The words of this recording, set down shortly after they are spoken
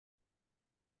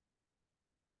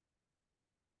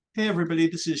Hey everybody,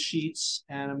 this is Sheets,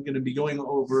 and I'm going to be going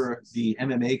over the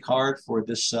MMA card for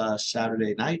this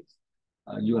Saturday night,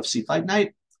 UFC Fight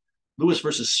Night, Lewis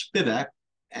versus Spivak.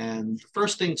 And the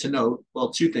first thing to note,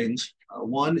 well, two things.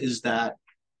 One is that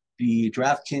the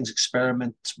DraftKings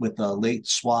experiment with a late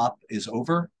swap is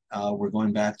over. We're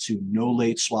going back to no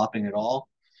late swapping at all.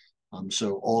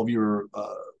 So all of your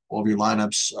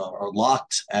lineups are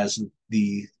locked as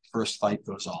the first fight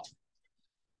goes on.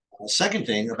 Second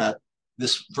thing about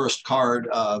this first card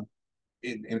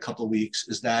in a couple of weeks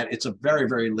is that it's a very,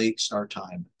 very late start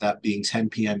time, that being 10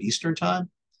 p.m. Eastern time.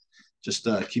 Just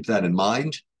keep that in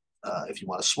mind. If you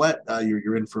want to sweat,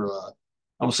 you're in for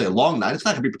I won't say a long night. It's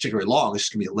not going to be particularly long. It's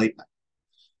just going to be a late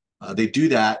night. They do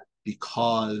that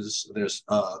because there's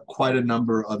quite a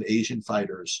number of Asian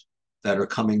fighters that are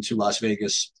coming to Las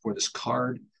Vegas for this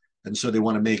card, and so they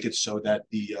want to make it so that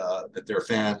that their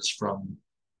fans from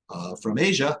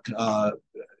Asia,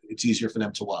 it's easier for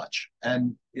them to watch,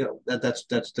 and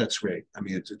that's great. I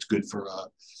mean, it's good for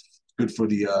for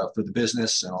the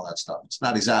business and all that stuff. It's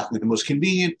not exactly the most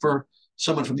convenient for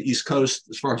someone from the East Coast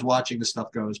as far as watching this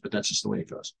stuff goes, but that's just the way it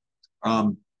goes.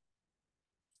 Um,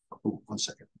 One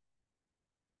second.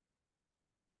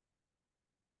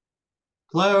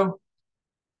 Hello.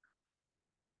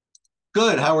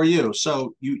 Good. How are you?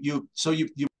 So you.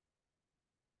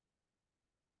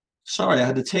 Sorry, I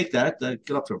had to take that.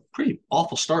 Get up to a pretty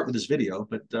awful start with this video,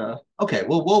 but okay,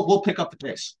 we'll pick up the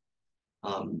pace.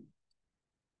 Um,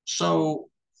 so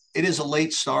it is a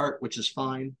late start, which is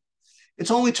fine. It's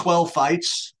only 12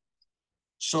 fights.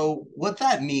 So what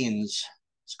that means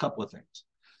is a couple of things.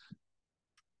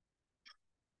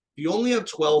 If you only have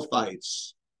 12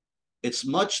 fights, it's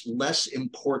much less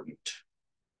important,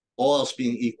 all else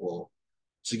being equal,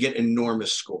 to get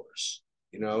enormous scores.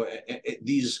 You know,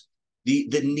 these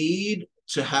the need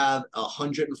to have a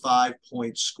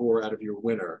 105-point score out of your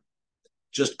winner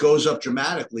just goes up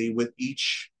dramatically with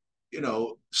each,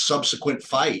 subsequent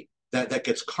fight that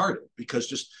gets carded, because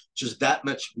just that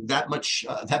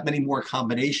many more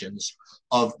combinations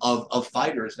of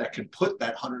fighters that can put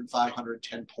that 105,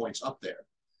 110 points up there.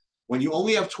 When you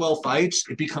only have 12 fights,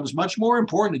 it becomes much more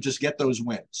important to just get those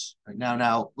wins. Right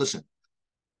now, listen,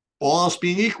 all else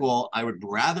being equal, I would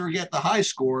rather get the high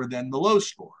score than the low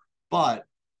score. But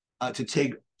to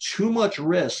take too much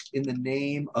risk in the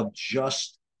name of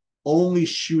just only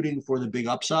shooting for the big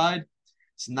upside,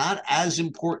 it's not as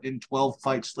important in 12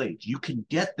 fight slates. You can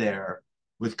get there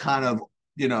with kind of,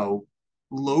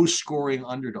 low scoring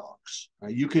underdogs.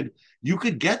 Right? You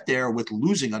could get there with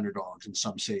losing underdogs in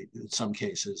some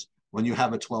cases when you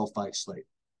have a 12 fight slate.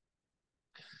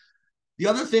 The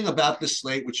other thing about this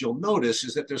slate, which you'll notice,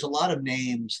 is that there's a lot of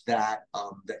names that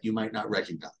you might not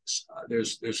recognize.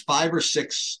 There's 5 or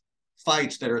 6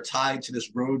 fights that are tied to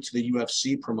this road to the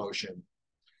UFC promotion,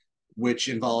 which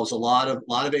involves a lot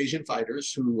of Asian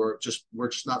fighters who we're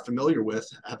just not familiar with,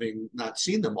 having not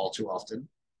seen them all too often.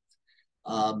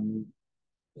 Um,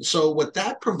 so what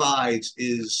that provides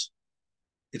is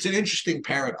it's an interesting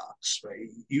paradox, right?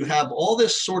 You have all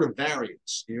this sort of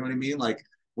variance. You know what I mean? Like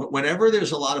whenever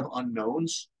there's a lot of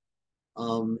unknowns,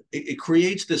 it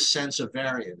creates this sense of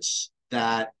variance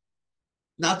that,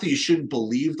 not that you shouldn't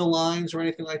believe the lines or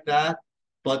anything like that,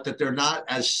 but that they're not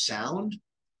as sound.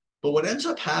 But what ends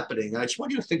up happening, and I just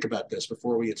want you to think about this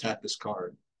before we attack this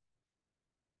card,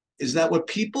 is that what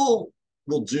people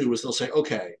will do is they'll say,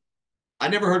 okay, I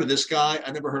never heard of this guy.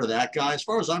 I never heard of that guy. As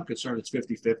far as I'm concerned, it's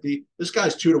 50-50. This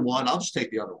guy's 2-1. I'll just take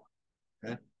the other one.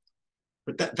 Okay.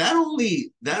 But that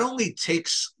only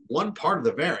takes one part of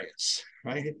the variance,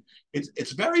 right?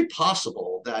 It's very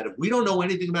possible that if we don't know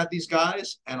anything about these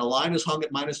guys and a line is hung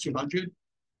at -200,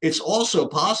 it's also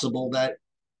possible that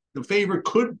the favorite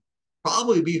could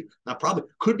probably be not probably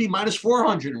could be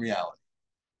 -400 in reality.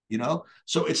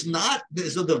 So it's not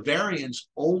as though the variance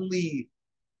only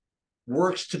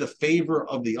works to the favor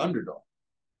of the underdog.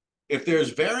 If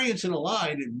there's variance in a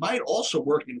line, it might also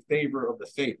work in favor of the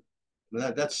favorite.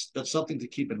 That's something to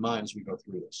keep in mind as we go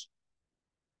through this.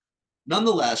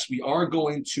 Nonetheless, we are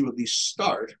going to at least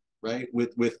start right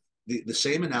with the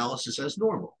same analysis as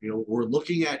normal. We're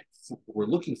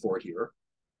looking for here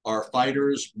are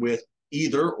fighters with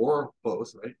either or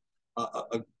both, right?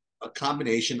 A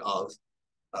combination of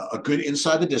a good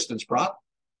inside the distance prop,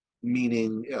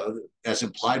 meaning, as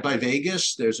implied by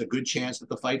Vegas, there's a good chance that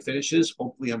the fight finishes,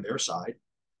 hopefully on their side,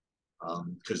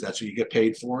 because that's what you get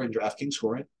paid for in DraftKings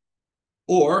scoring.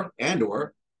 Or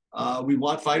we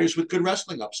want fighters with good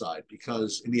wrestling upside,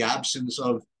 because in the absence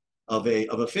of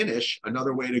a finish,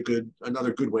 another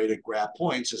good way to grab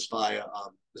points is by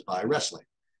wrestling.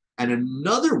 And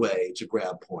another way to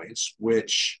grab points,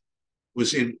 which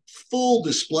was in full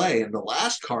display, and the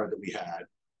last card that we had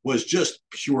was just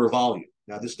pure volume.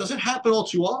 Now this doesn't happen all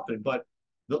too often, but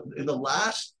in the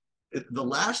last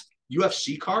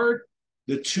UFC card,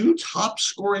 the two top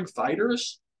scoring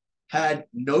fighters had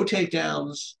no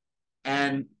takedowns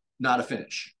and not a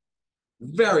finish.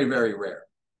 Very, very rare,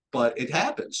 but it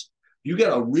happens. You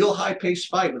get a real high paced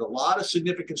fight with a lot of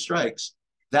significant strikes,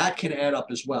 that can add up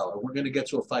as well. And we're going to get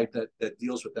to a fight that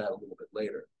deals with that a little bit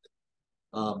later.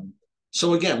 Um,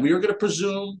 so again, we are going to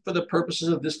presume for the purposes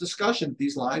of this discussion,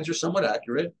 these lines are somewhat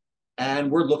accurate,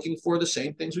 and we're looking for the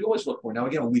same things we always look for. Now,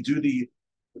 again, when we do the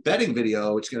betting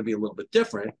video, it's going to be a little bit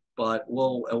different, but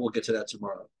we'll get to that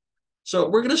tomorrow. So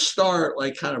we're going to start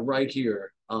like kind of right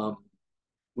here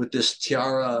with this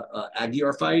Tiara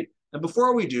Aguiar fight. And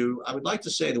before we do, I would like to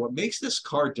say that what makes this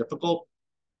card difficult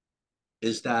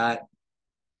is that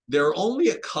there are only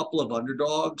a couple of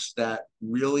underdogs that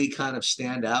really kind of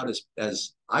stand out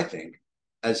as I think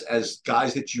as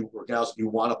guys that you or gals you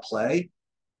want to play,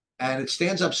 and it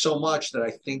stands up so much that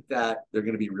I think that they're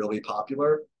going to be really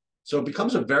popular. So it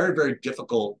becomes a very, very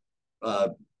difficult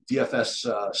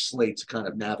DFS slate to kind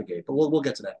of navigate. But we'll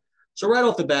get to that. So right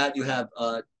off the bat, you have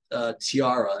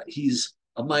Tiara. He's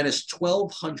a minus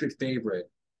 1,200 favorite.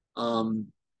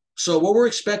 So what we're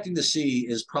expecting to see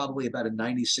is probably about a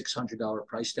 $9,600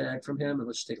 price tag from him. And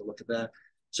let's take a look at that.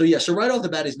 So yeah, so right off the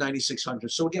bat is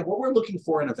 9,600. So again, what we're looking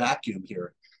for in a vacuum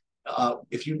here,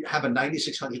 if you have a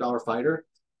 $9,600 fighter,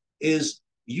 is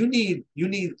you need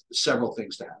several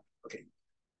things to happen. Okay,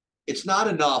 it's not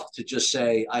enough to just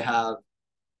say I have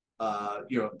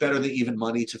better than even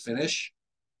money to finish.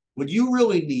 What you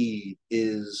really need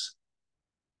is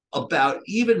about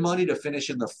even money to finish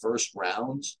in the first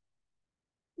round,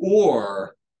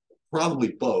 or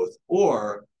probably both,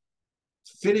 or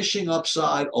finishing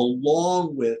upside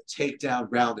along with takedown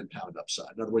ground and pound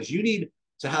upside. In other words, you need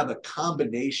to have a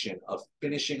combination of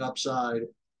finishing upside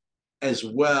as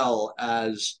well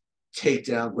as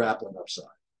takedown grappling upside.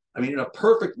 I mean, in a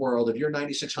perfect world, if you're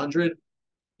 9,600,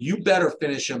 you better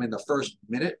finish them in the first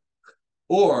minute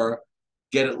or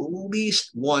get at least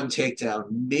one takedown,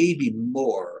 maybe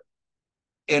more,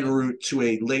 en route to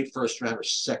a late first round or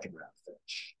second round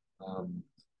finish.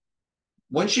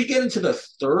 Once you get into the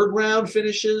third round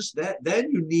finishes,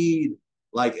 then you need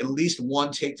like at least one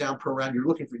takedown per round.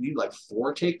 You need like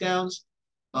 4 takedowns.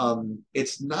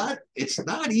 It's not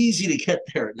easy to get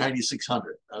there at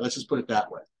 9,600. Let's just put it that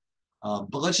way.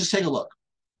 But let's just take a look.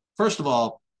 First of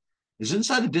all, his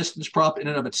inside the distance prop in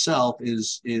and of itself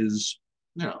is it's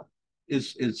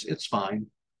fine.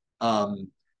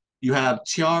 You have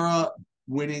Tiara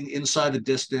winning inside the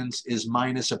distance is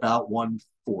minus about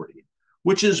 140,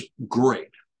 which is great.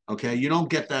 Okay, you don't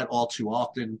get that all too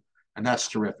often, and that's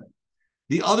terrific.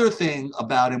 The other thing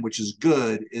about him, which is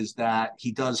good, is that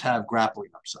he does have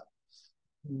grappling upside.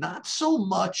 Not so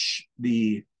much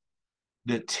the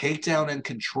takedown and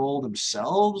control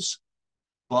themselves,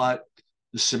 but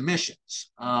the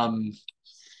submissions.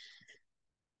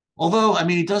 Although, I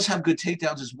mean, he does have good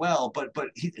takedowns as well, but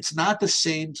it's not the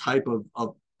same type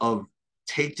of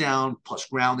takedown plus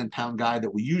ground and pound guy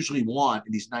that we usually want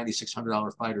in these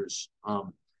 $9,600 fighters.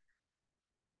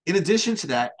 In addition to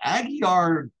that,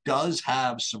 Aguiar does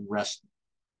have some wrestling.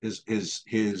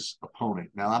 His opponent.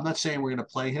 Now, I'm not saying we're going to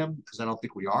play him because I don't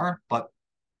think we are, but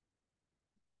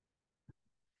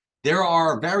there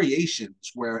are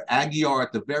variations where Aguiar,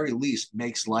 at the very least,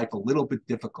 makes life a little bit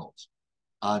difficult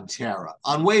on Tiara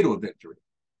on way to a victory.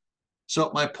 So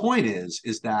my point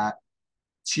is that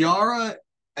Tiara,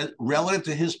 relative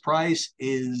to his price,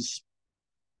 is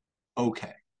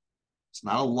okay. It's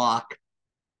not a lock.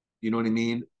 You know what I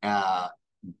mean?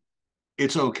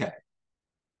 It's okay.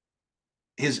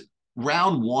 His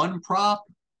round 1 prop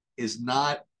is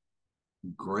not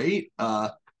great.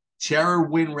 Tiara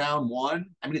win round 1.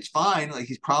 I mean, it's fine. Like,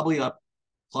 he's probably up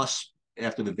plus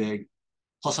after the vig,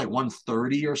 plus like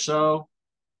 130 or so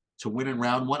to win in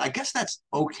round 1. I guess that's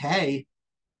okay.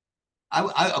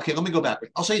 Okay, let me go back.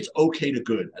 I'll say it's okay to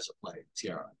good as a play,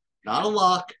 Tiara. Not a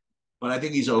lock, but I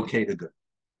think he's okay to good.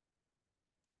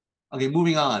 Okay,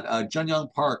 moving on. Jun Young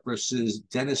Park versus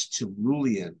Dennis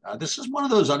Timulian. This is one of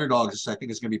those underdogs I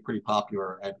think is going to be pretty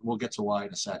popular, and we'll get to why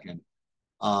in a second.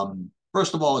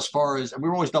 First of all, as far as, and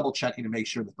we're always double checking to make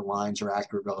sure that the lines are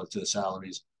accurate relative to the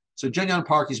salaries. So Jun Young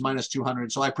Park, he's minus 200.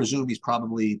 So I presume he's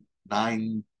probably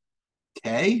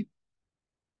 9K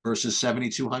versus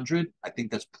 7,200. I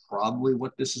think that's probably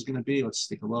what this is going to be. Let's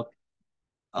take a look.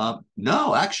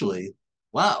 No, actually,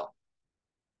 wow.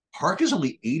 Park is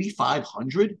only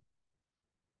 8,500.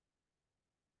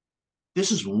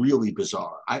 This is really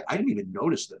bizarre. I didn't even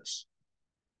notice this.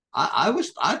 I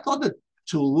thought that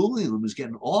Tululium is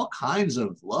getting all kinds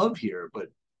of love here, but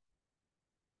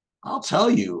I'll tell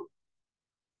you,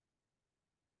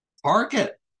 Park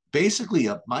at basically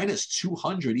a minus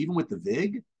 200, even with the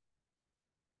VIG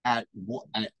at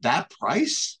that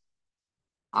price.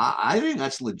 I think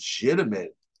that's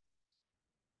legitimate.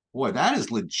 Boy, that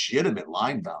is legitimate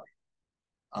line value.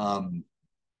 Um,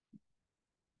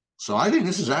 so I think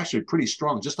this is actually pretty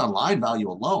strong just on line value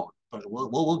alone. But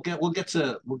we'll get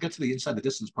to the inside the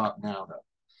distance prop now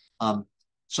though.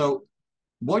 So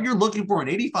what you're looking for in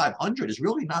 8,500 is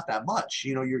really not that much.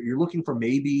 You're looking for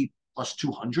maybe plus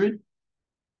 200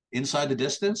 inside the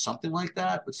distance, something like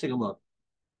that. Let's take a look.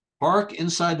 Park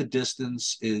inside the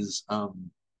distance is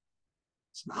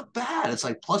it's not bad. It's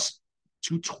like plus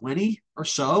 220 or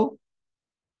so.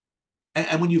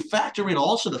 And when you factor in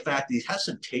also the fact that he has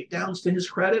some takedowns to his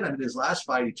credit, I mean, his last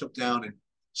fight he took down and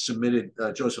submitted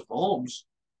Joseph Holmes.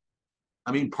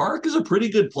 I mean, Park is a pretty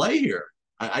good play here.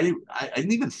 I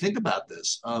didn't even think about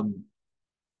this.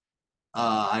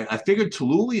 I figured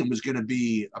Tululium was going to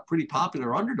be a pretty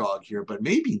popular underdog here, but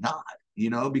maybe not.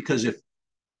 Because if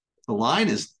the line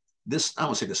is this, I don't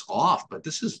want to say this off, but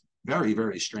this is very,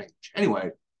 very strange.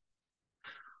 Anyway,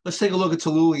 let's take a look at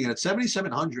Tululium at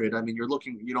 7,700. I mean,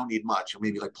 you don't need much,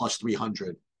 maybe like plus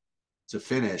 300 to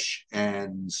finish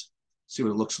and see what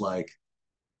it looks like.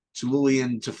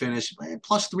 Tululium to finish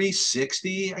plus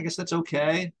 360. I guess that's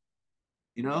okay.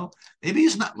 Maybe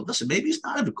he's not. Listen, maybe he's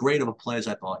not as great of a play as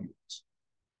I thought he was,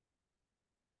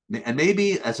 and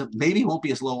maybe he won't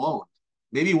be as low owned.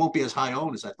 Maybe he won't be as high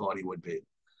owned as I thought he would be.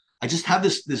 I just have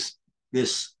this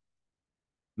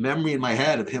memory in my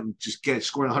head of him just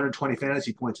scoring 120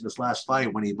 fantasy points in this last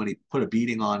fight when he put a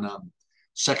beating on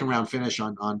second round finish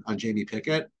on Jamie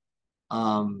Pickett.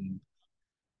 And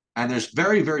there's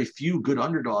very, very few good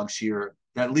underdogs here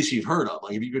that at least you've heard of.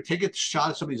 Like if you could take a shot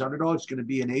at some of these underdogs, it's going to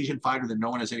be an Asian fighter that no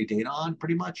one has any data on,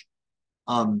 pretty much.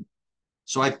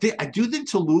 So I do think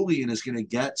Tululian is going to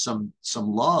get some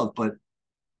love, but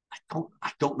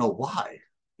I don't know why.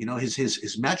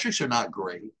 His metrics are not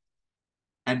great,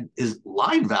 and his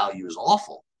line value is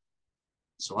awful.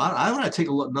 So I want to take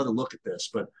another look at this,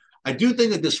 but I do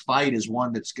think that this fight is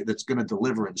one that's going to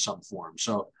deliver in some form.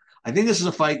 So I think this is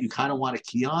a fight you kind of want to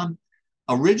key on.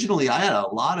 Originally, I had a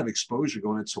lot of exposure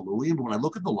going into Tululian, but when I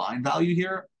look at the line value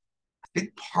here, I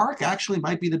think Park actually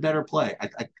might be the better play.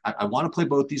 I want to play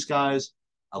both these guys.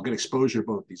 I'll get exposure to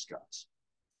both these guys.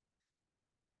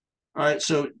 All right,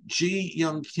 so Ji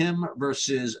Young Kim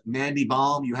versus Mandy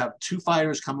Baum. You have two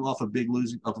fighters coming off of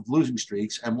losing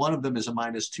streaks, and one of them is a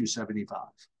minus 275.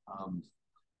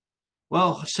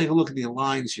 Well, let's take a look at the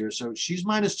lines here. So she's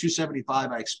minus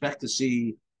 275. I expect to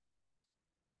see,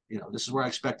 this is where I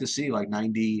expect to see like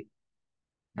 90,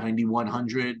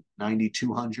 9,100,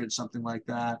 9,200, something like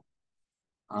that.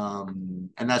 And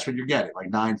that's what you're getting, like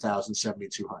 9,000,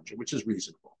 7,200, which is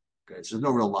reasonable. Okay, so there's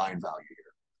no real line value here.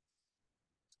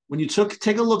 When you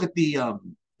take a look at the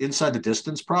inside the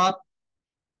distance prop,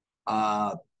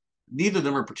 neither of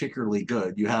them are particularly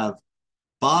good. You have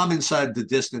Bomb inside the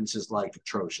distance is like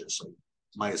atrocious, like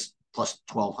minus plus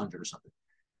 1,200 or something.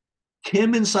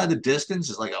 Kim inside the distance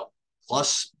is like a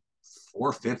plus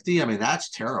 450. I mean,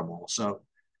 that's terrible. So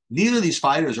neither of these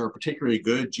fighters are a particularly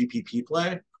good GPP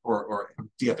play or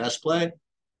DFS play.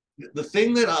 The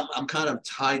thing that I'm kind of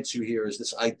tied to here is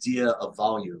this idea of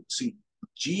volume. See,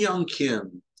 Ji Young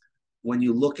Kim, when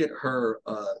you look at her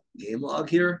game log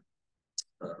here,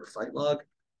 her fight log,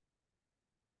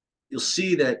 you'll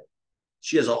see that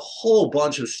she has a whole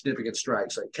bunch of significant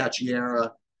strikes, like Cachiera,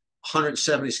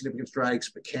 170 significant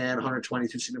strikes, McCann,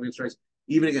 122 significant strikes,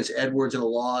 even against Edwards in a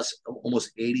loss,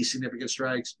 almost 80 significant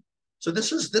strikes. So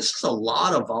this is a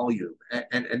lot of volume.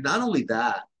 And not only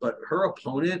that, but her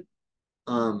opponent,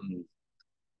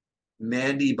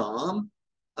 Mandy Baum,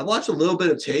 I watched a little bit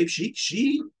of tape.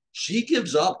 She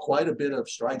gives up quite a bit of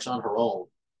strikes on her own.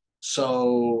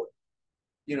 So,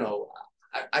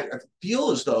 I feel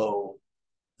as though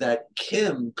that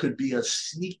Kim could be a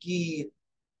sneaky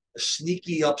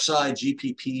upside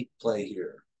GPP play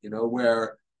here,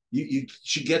 where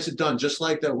she gets it done just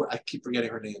like that. I keep forgetting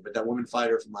her name, but that woman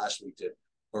fighter from last week did,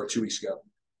 or 2 weeks ago.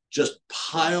 Just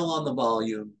pile on the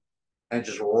volume and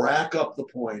just rack up the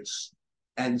points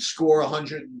and score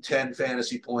 110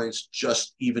 fantasy points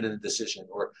just even in a decision.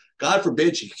 Or God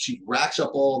forbid she racks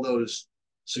up all those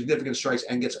significant strikes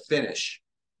and gets a finish.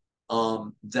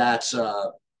 That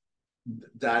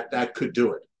could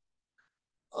do it.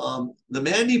 The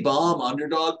Mandy Baum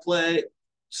underdog play,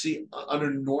 see,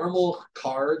 under normal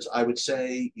cards, I would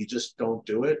say you just don't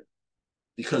do it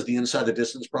because the inside the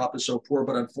distance prop is so poor.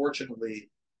 But unfortunately,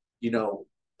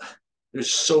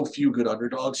 there's so few good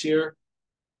underdogs here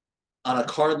on a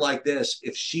card like this,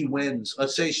 if she wins,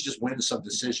 let's say she just wins some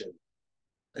decision,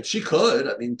 and she could.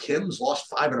 I mean, Kim's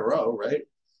lost 5 in a row, right?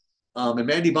 And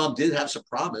Mandy Baum did have some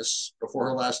promise before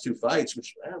her last 2 fights,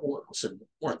 which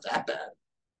weren't that bad.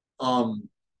 Um,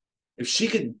 if she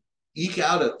could eke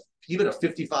out even a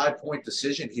 55-point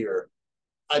decision here,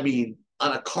 I mean,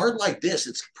 on a card like this,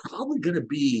 it's probably going to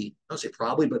be, I don't say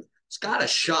probably, but it's got a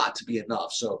shot to be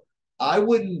enough. So I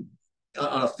wouldn't,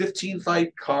 on a 15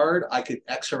 fight card, I could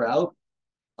X her out.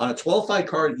 On a 12 fight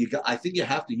card, I think you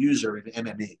have to use her in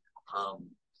MMA.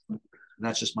 And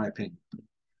that's just my opinion.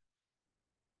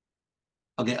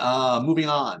 Okay, moving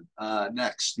on.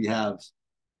 Next, we have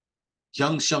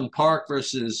Young Sung Park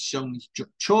versus Sung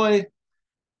Choi.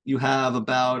 You have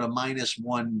about a minus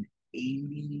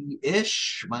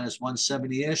 180-ish, minus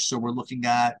 170-ish. So we're looking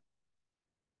at,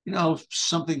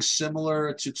 something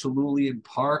similar to Tululi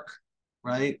Park,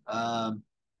 right?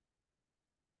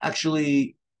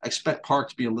 Actually, I expect Park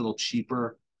to be a little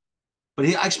cheaper, but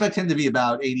I expect him to be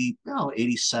about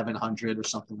 8,700 or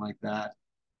something like that.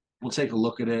 We'll take a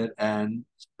look at it, and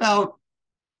it's about,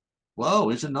 whoa,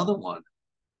 here's another one.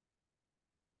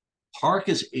 Park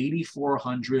is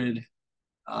 8,400.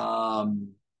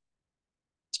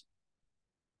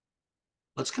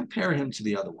 Let's compare him to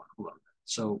the other one. Hold on.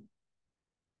 So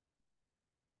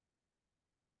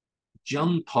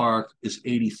Jung Park is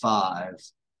 85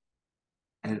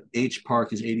 and H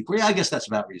Park is 84. Yeah, I guess that's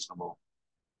about reasonable.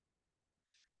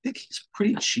 I think he's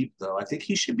pretty cheap though. I think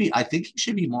he should be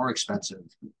more expensive.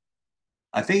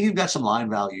 I think you've got some line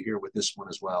value here with this one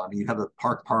as well. I mean, you have a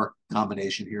Park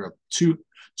combination here of two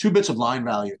bits of line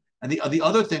value. And the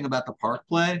other thing about the Park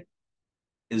play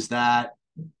is that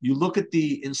you look at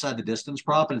the inside the distance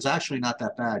prop, and it's actually not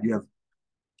that bad. You have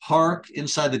Park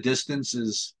inside the distance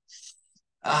is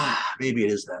maybe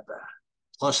it is that bad.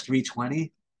 Plus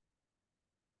 320.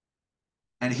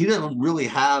 And he doesn't really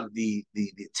have the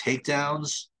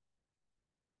takedowns.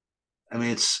 I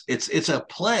mean, it's a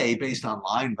play based on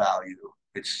line value.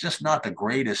 It's just not the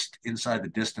greatest inside the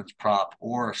distance prop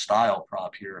or style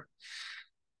prop here.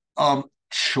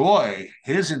 Choi,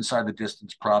 his inside the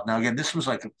distance prop. Now again, this was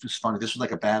funny. This was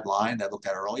like a bad line that I looked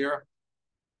at earlier.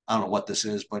 I don't know what this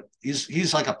is, but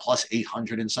he's like a plus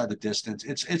 800 inside the distance.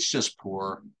 It's just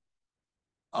poor.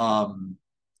 But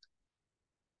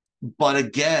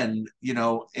again, in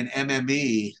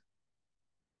MME,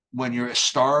 when you're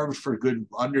starved for good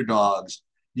underdogs,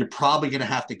 you're probably going to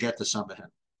have to get to some of him.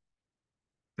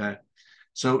 Okay.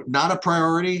 So not a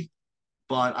priority,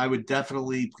 but I would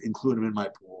definitely include him in my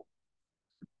pool.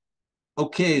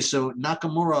 Okay, so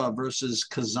Nakamura versus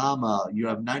Kazama, you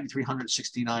have 9,300,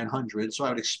 6,900. So I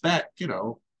would expect,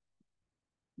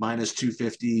 minus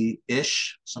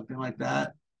 250-ish, something like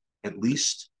that, at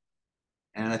least.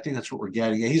 And I think that's what we're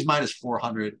getting. Yeah, he's minus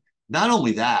 400. Not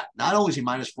only is he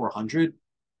minus 400,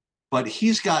 but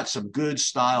he's got some good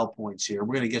style points here.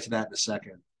 We're going to get to that in a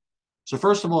second. So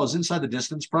first of all, is inside the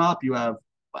distance prop, you have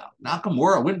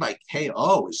Nakamura win by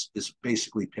KO is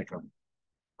basically pick 'em.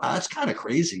 Wow, that's kind of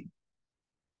crazy.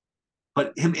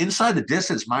 But him inside the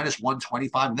distance minus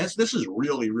 125, and this is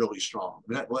really, really strong.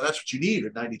 That's what you need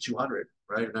at 9,200,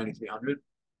 right? Or 9,300.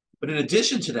 But in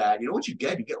addition to that, you know what you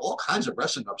get? You get all kinds of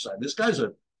wrestling upside. This guy's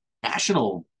a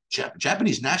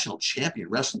Japanese national champion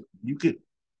wrestler.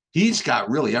 He's got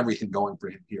really everything going for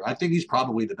him here. I think he's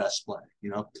probably the best play.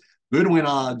 Good win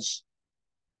odds,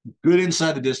 good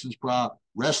inside the distance prop,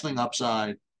 wrestling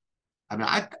upside. I mean,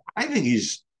 I think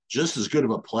he's just as good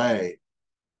of a play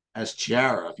as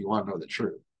Chiara, if you want to know the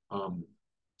truth.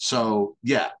 So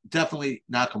yeah, definitely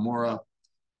Nakamura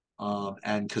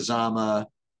and Kazama.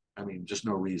 I mean, just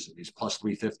no reason. He's plus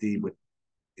 350 with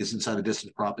his inside the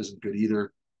distance prop isn't good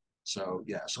either. So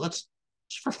yeah, so let's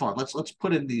just for fun, let's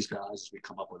put in these guys as we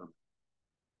come up with them.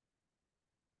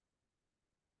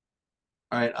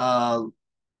 All right,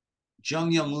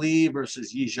 Jung Young Lee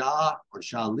versus Yi Jia or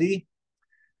Xia Li.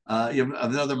 You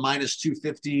have another minus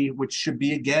 250, which should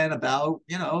be again about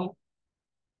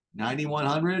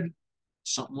 9,100,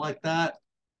 something like that.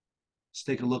 Let's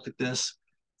take a look at this.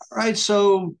 All right,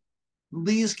 so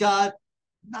Lee's got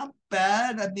not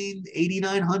bad. I mean,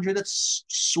 8,900. That's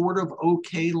sort of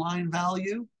okay line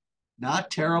value,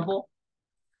 not terrible.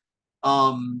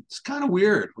 It's kind of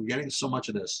weird. We're getting so much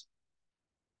of this.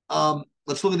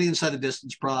 Let's look at the inside the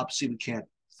distance prop. See if we can't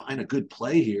find a good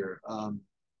play here.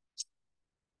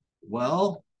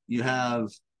 Well, you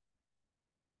have.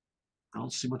 I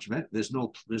don't see much of it. There's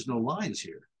no lines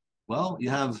here. Well, you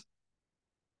have.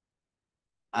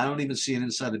 I don't even see an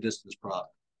inside the distance prop.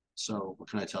 So what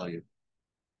can I tell you?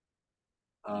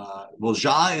 Well,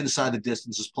 Jia inside the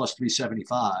distance is plus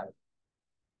 375.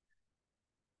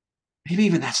 maybe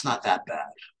even that's not that bad.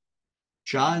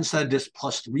 Ja inside this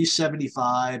plus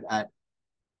 375 at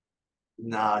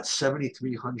nah, it's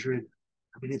 7,300.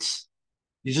 I mean,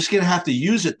 you're just gonna have to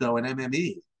use it though in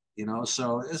MME,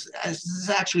 so it's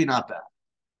actually not bad.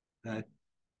 Okay.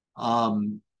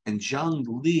 And Zhang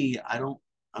Li, I don't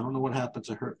know what happened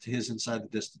to his inside the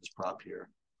distance prop here.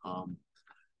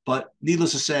 But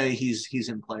needless to say, he's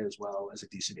in play as well as a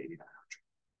decent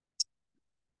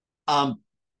 89.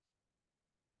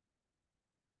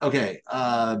 Okay.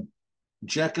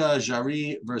 Jeka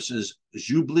Jari versus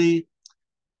Jubli.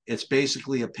 It's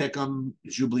basically a pick 'em.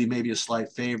 Jubli maybe a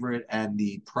slight favorite, and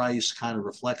the price kind of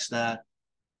reflects that.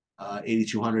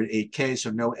 8,200, 8K,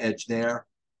 so no edge there.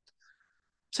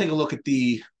 Take a look at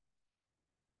the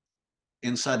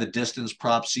inside the distance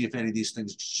prop, see if any of these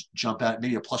things jump out.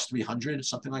 Maybe a plus 300,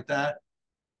 something like that.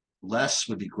 Less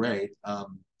would be great.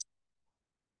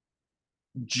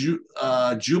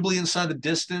 Jubilee inside the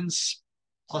distance,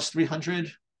 plus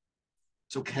 300.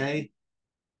 It's okay.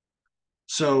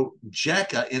 So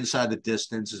Jekka inside the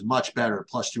distance is much better,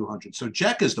 plus 200. So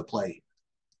Jekka is the play.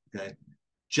 Okay.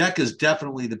 Jekka is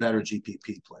definitely the better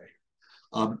GPP play.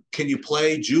 Can you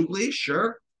play Jubilee?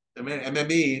 Sure. I mean,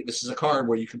 MME, this is a card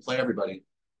where you can play everybody.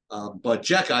 But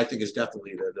Jekka, I think, is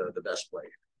definitely the best play.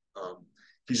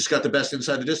 He's just got the best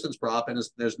inside the distance prop, and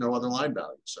there's no other line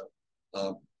value. So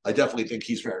I definitely think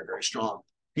he's very, very strong.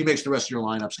 He makes the rest of your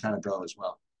lineups kind of go as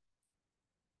well.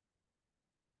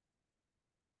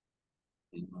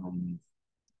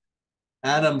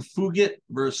 Adam Fugit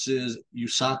versus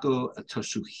Yusako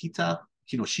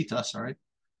Kinoshita, sorry.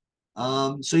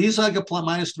 So he's like a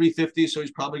minus 350, so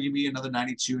he's probably going to be another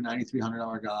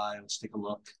 $9,300 guy. Let's take a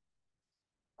look.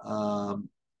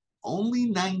 Only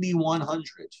 9,100.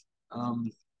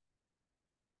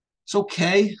 It's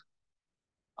okay.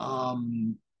 I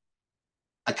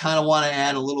kind of want to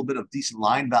add a little bit of decent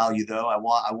line value, though. I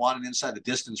want an inside the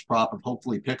distance prop and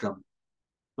hopefully pick him.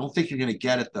 Don't think you're going to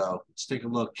get it, though. Let's take a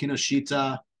look.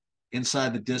 Kinoshita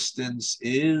inside the distance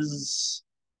is,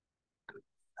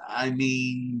 I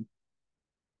mean,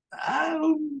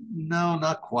 no,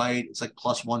 not quite. It's like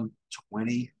plus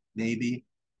 120, maybe.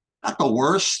 Not the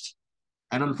worst.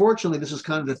 And unfortunately, this is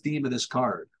kind of the theme of this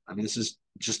card. I mean, this is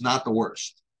just not the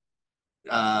worst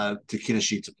to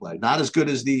Kinoshita play. Not as good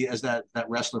as that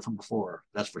wrestler from before,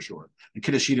 that's for sure. And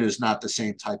Kinoshita is not the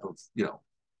same type of,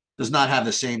 does not have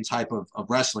the same type of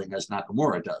wrestling as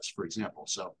Nakamura does, for example.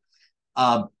 So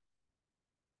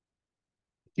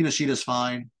Kinoshita's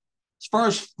fine. As far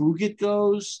as Fugit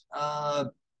goes,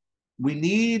 we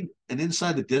need an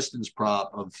inside the distance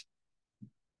prop of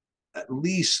at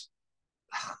least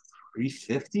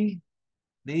 350,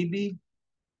 maybe.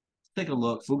 Take a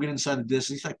look. Fugit inside the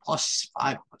distance, he's like plus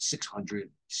 600.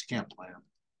 Just can't play him.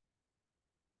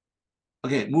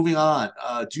 Okay, moving on.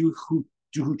 Dooho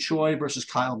Choi versus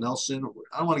Kyle Nelson.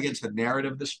 I don't want to get into the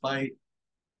narrative of this fight,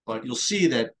 but you'll see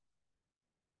that,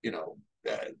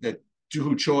 that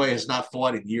Dooho Choi has not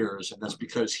fought in years, and that's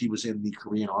because he was in the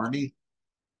Korean Army.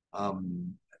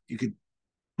 You could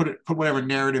put whatever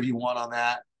narrative you want on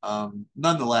that.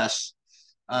 Nonetheless,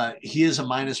 he is a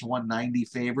minus 190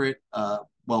 favorite.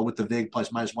 With the VIG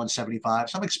plus minus 175.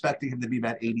 So I'm expecting him to be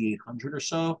about 8,800 or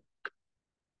so.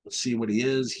 Let's see what he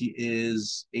is. He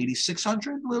is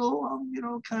 8,600, little,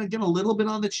 kind of getting a little bit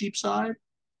on the cheap side.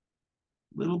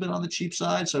 A little bit on the cheap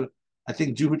side. So I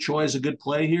think Dooho Choi is a good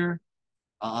play here.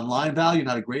 On line value,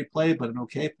 not a great play, but an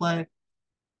okay play.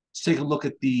 Let's take a look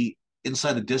at the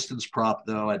inside the distance prop,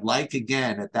 though. I'd like,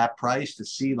 again, at that price to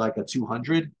see like a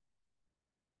 200. I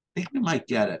think we might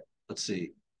get it. Let's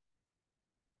see.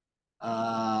 Where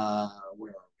are we?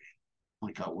 Oh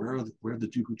my God, where are the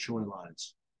Dooho Choi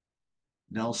lines?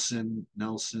 Nelson.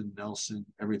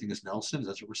 Everything is Nelson.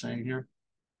 That's what we're saying here.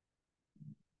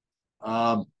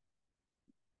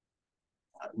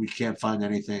 We can't find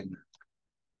anything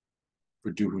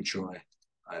for Dooho Choi.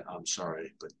 I'm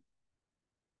sorry, but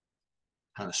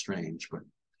kind of strange. But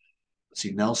let's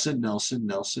see, Nelson. Let's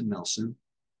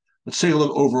take a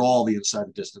look overall the inside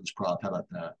the distance prop. How about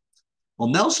that? Well,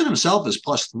 Nelson himself is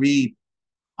plus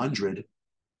 300.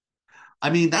 I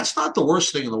mean, that's not the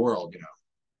worst thing in the world,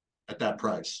 at that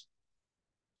price.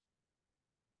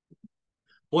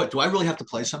 Boy, do I really have to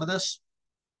play some of this?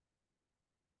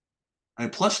 I mean,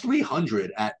 plus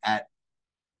 300 at what's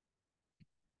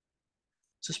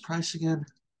this price again?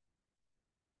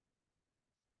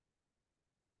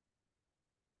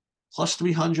 Plus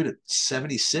 300 at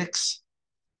 76.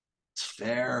 It's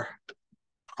fair.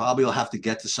 Probably will have to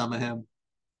get to some of him.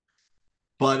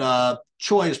 But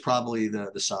Choi is probably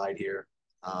the side here.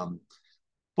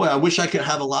 Boy, I wish I could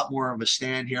have a lot more of a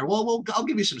stand here. Well, I'll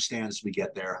give you some stands as we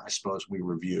get there, I suppose, we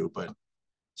review, but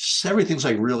just everything's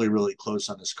like really, really close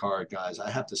on this card, guys. I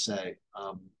have to say.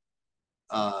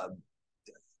 Uh,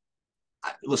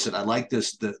 Listen, I like the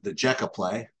Jekka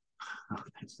play.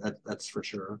 That's for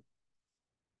sure.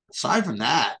 Aside from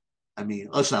that, I mean,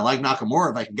 listen, I like Nakamura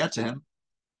if I can get to him.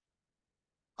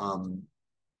 Um,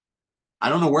 I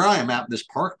don't know where I am at in this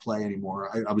park play anymore.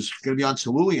 I was going to be on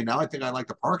Tallulah, and now I think I like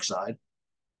the park side.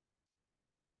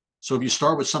 So if you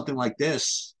start with something like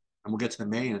this, and we'll get to the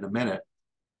main in a minute,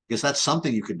 I guess that's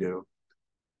something you could do.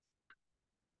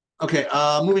 Okay,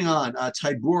 moving on.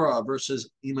 Tybura versus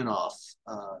Ivanov.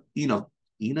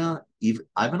 Ivanov?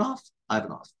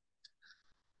 Ivanov.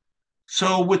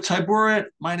 So with Tybura at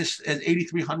minus at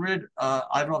 8,300,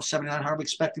 Ivanov 7,900, I'm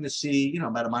expecting to see,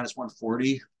 about a minus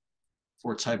 140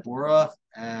 for Tybura.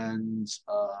 And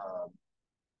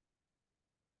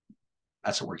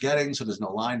that's what we're getting. So there's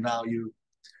no line value.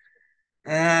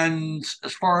 And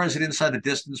as far as an inside the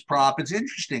distance prop, it's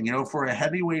interesting, for a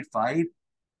heavyweight fight,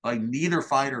 like neither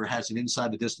fighter has an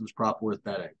inside the distance prop worth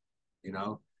betting, you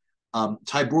know.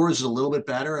 Tybura is a little bit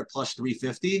better at plus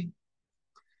 350,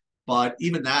 but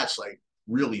even that's like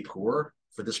really poor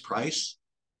for this price.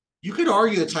 You could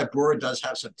argue that Tybura does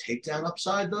have some takedown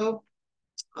upside though,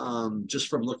 just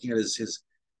from looking at his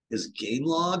game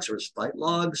logs or his fight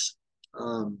logs.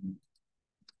 Not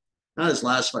his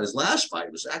last fight. His last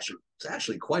fight was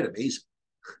actually quite amazing.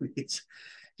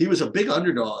 He was a big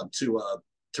underdog to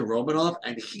Romanov,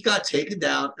 and he got taken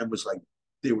down and was like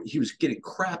he was getting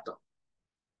crapped on.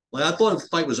 Like I thought the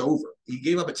fight was over. He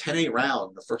gave up a 10-8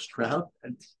 round in the first round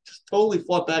and just totally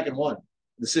fought back and won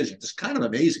decision. Just kind of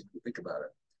amazing if you think about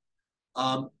it.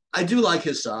 I do like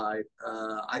his side.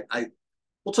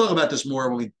 We'll talk about this more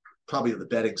when we probably the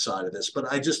betting side of this, but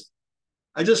I just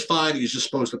find he's just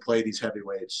supposed to play these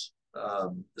heavyweights,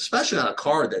 especially on a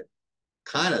card that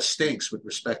kind of stinks with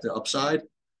respect to upside.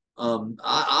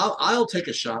 I'll take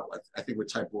a shot with I think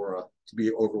with Tybura to be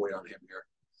overweight on him here.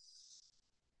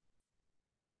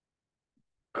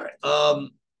 All right.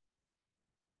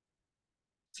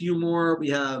 Few more. We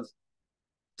have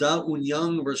Da Un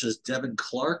Young versus Devin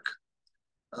Clark.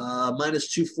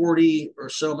 Minus 240 or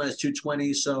so, minus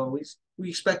 220. So we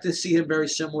expect to see him very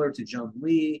similar to Jung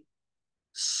Lee,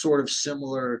 sort of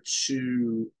similar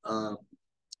to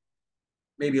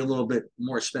maybe a little bit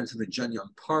more expensive than Jun Young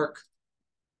Park.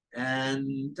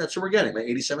 And that's what we're getting, by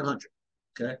 8,700.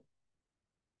 Okay.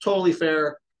 Totally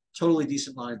fair, totally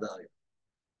decent line value.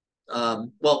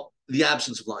 Well, the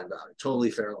absence of line value,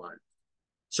 totally fair line.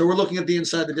 So we're looking at the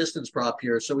inside the distance prop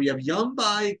here. So we have Young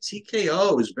by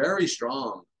TKO is very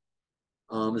strong.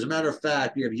 As a matter of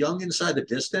fact, we have Young inside the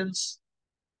distance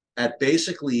at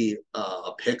basically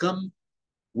a pick'em,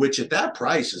 which at that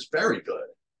price is very good.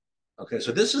 Okay,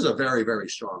 so this is a very, very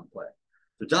strong play.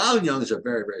 So Da Un Young is a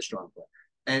very, very strong play.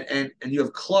 And you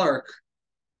have Clark,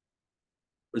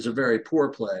 was a very poor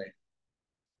play,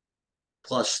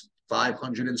 plus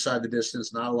 500 inside the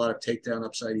distance, not a lot of takedown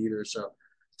upside either. So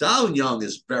Da Un Young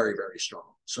is very, very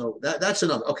strong. So that's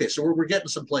another. Okay, so we're getting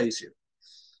some plays here.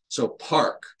 So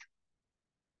Park,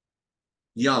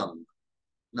 Young,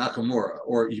 Nakamura,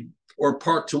 or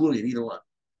Park Tullian, either one.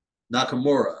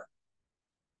 Nakamura,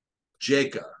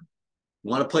 Jaka. You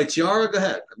want to play Tiara? Go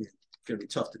ahead. I mean, it's going to be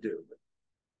tough to do. But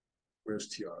where's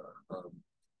Tiara?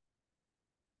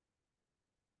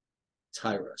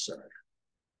 Tyra, sorry.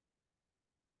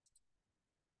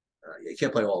 You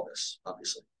can't play all this,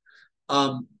 obviously.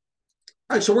 All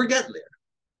right, so we're getting there.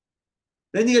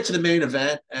 Then you get to the main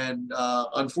event, and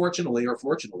unfortunately or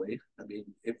fortunately, I mean,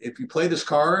 if you play this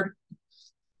card,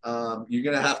 you're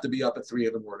going to have to be up at 3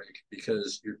 in the morning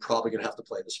because you're probably going to have to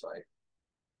play this fight.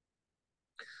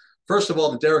 First of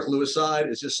all, the Derek Lewis side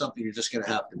is just something you're just going to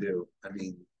have to do. I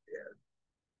mean, yeah.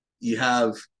 You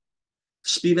have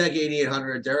Spivak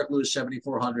 8,800, Derek Lewis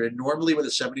 7,400. Normally, with a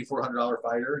 $7,400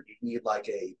 fighter, you need like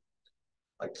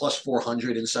plus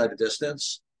 400 inside the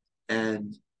distance,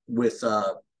 and with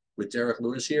Derek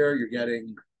Lewis here, you're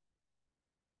getting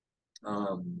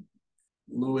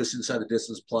Lewis inside the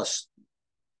distance plus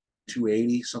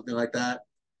 280, something like that.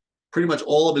 Pretty much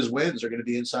all of his wins are going to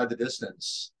be inside the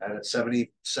distance at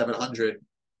 7,700,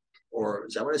 or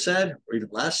is that what I said? Or even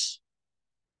less?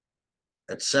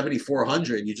 At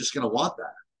 7,400, you're just going to want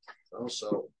that.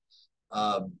 So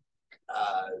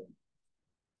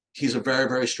he's a very,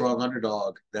 very strong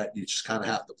underdog that you just kind of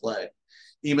have to play,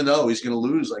 even though he's going to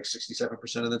lose like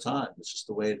 67% of the time. It's just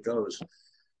the way it goes.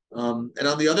 And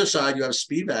on the other side, you have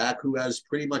Spivak, who has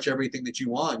pretty much everything that you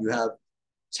want. You have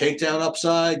takedown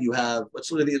upside. You have, let's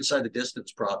look at the inside the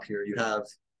distance prop here. You have,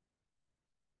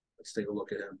 let's take a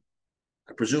look at him.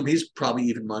 I presume he's probably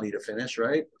even money to finish,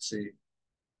 right? Let's see.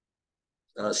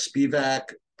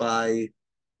 Spivak by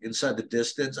inside the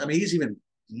distance. I mean, he's even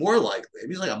more likely.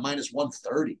 He's like a minus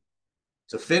 130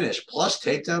 to finish plus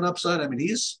takedown upside. I mean,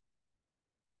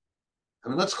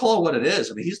 let's call it what it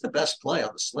is. I mean, he's the best play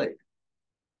on the slate,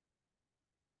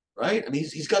 right? I mean,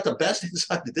 he's got the best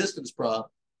inside the distance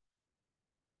prop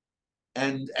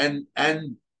and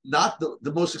not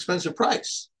the most expensive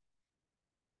price.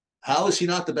 How is he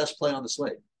not the best play on the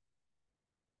slate?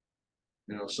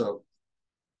 So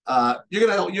you're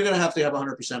gonna have to have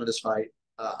 100% of this fight.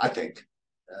 I think.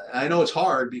 I know it's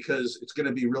hard because it's going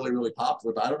to be really, really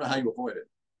popular, but I don't know how you avoid it.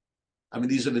 I mean,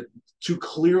 these are the two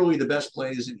clearly the best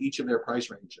plays in each of their price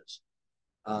ranges.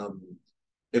 Um,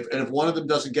 if one of them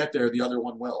doesn't get there, the other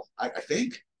one will. I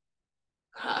think.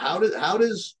 How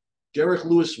does Derek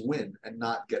Lewis win and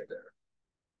not get there?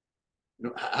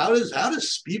 How does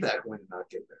Spivak win and not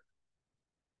get there?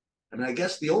 I mean, I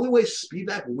guess the only way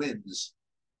Spivak wins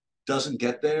doesn't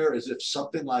get there is if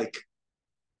something like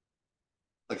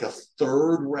a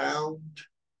third round.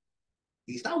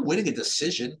 He's not winning a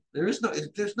decision. There's not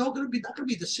going to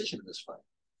be a decision in this fight.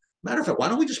 Matter of fact, why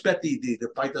don't we just bet the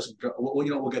fight doesn't go? Well,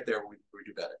 we'll get there when we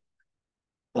do bet it.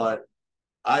 But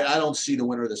I don't see the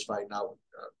winner of this fight now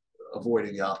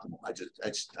avoiding the optimal.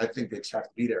 I think they just have to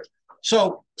be there.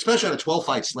 So especially on a 12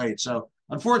 fight slate. So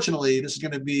unfortunately, this is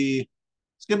going to be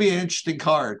an interesting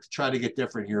card to try to get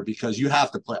different here because you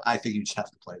have to play. I think you just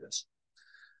have to play this.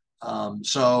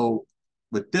 So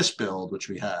with this build, which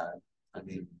we had, I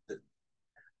mean,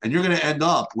 and you're going to end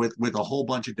up with a whole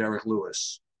bunch of Derek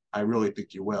Lewis. I really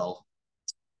think you will.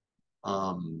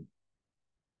 And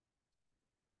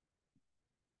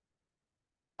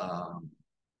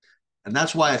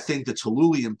that's why I think the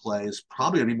Tululian play is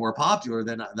probably going to be more popular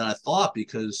than I thought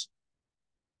because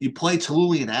you play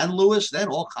Tululian and Lewis, then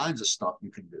all kinds of stuff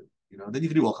you can do. Then you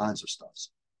can do all kinds of stuff.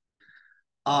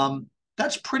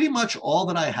 That's pretty much all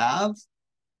that I have.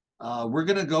 We're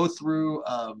going to go through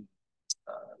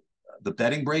the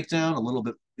betting breakdown a little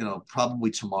bit,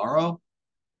 probably tomorrow.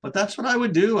 But that's what I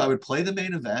would do. I would play the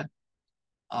main event.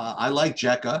 I like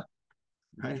Jekka,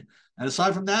 right? And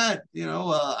aside from that,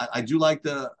 I do like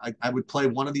I would play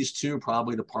one of these two,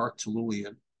 probably the Park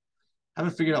Tululian.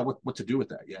 Haven't figured out what to do with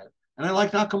that yet. And I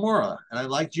like Nakamura, and I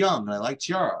like Young, and I like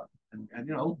Tiara, and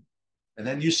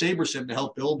then use Sabersim to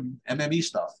help build MME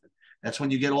stuff. That's when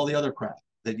you get all the other crap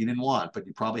that you didn't want, but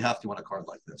you probably have to on a card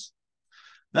like this.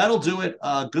 That'll do it.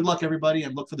 Good luck, everybody,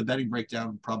 and look for the betting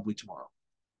breakdown probably tomorrow.